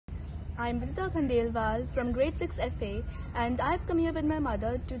I'm Vidita Khandelwal from grade 6 FA, and I've come here with my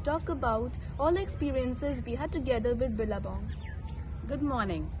mother to talk about all the experiences we had together with Billabong. Good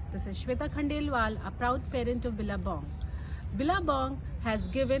morning. This is Shweta Khandelwal, a proud parent of Billabong. Billabong has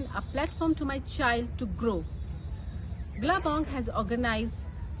given a platform to my child to grow. Billabong has organized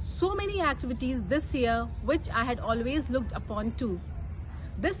so many activities this year which I had always looked upon to.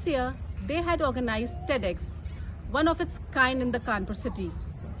 This year, they had organized TEDx, one of its kind in the Kanpur city.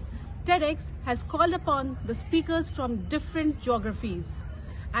 TEDx has called upon the speakers from different geographies,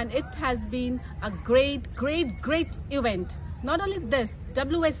 and it has been a great event. Not only this,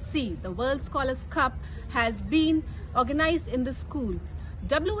 WSC, the World Scholars Cup, has been organized in the school.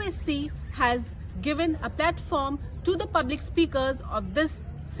 WSC has given a platform to the public speakers of this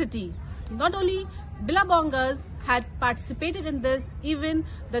city. Not only Billabongers had participated in this, even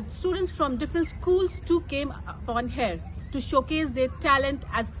the students from different schools too came upon here to showcase their talent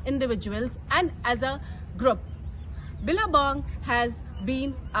as individuals and as a group. Billabong has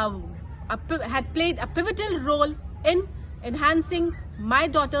been had played a pivotal role in enhancing my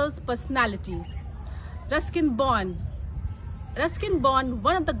daughter's personality. Ruskin Bond,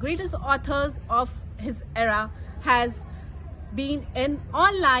 one of the greatest authors of his era, has been in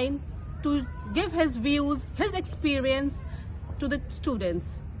online to give his views, his experience to the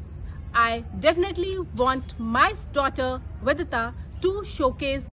students. I definitely want my daughter Vidita to showcase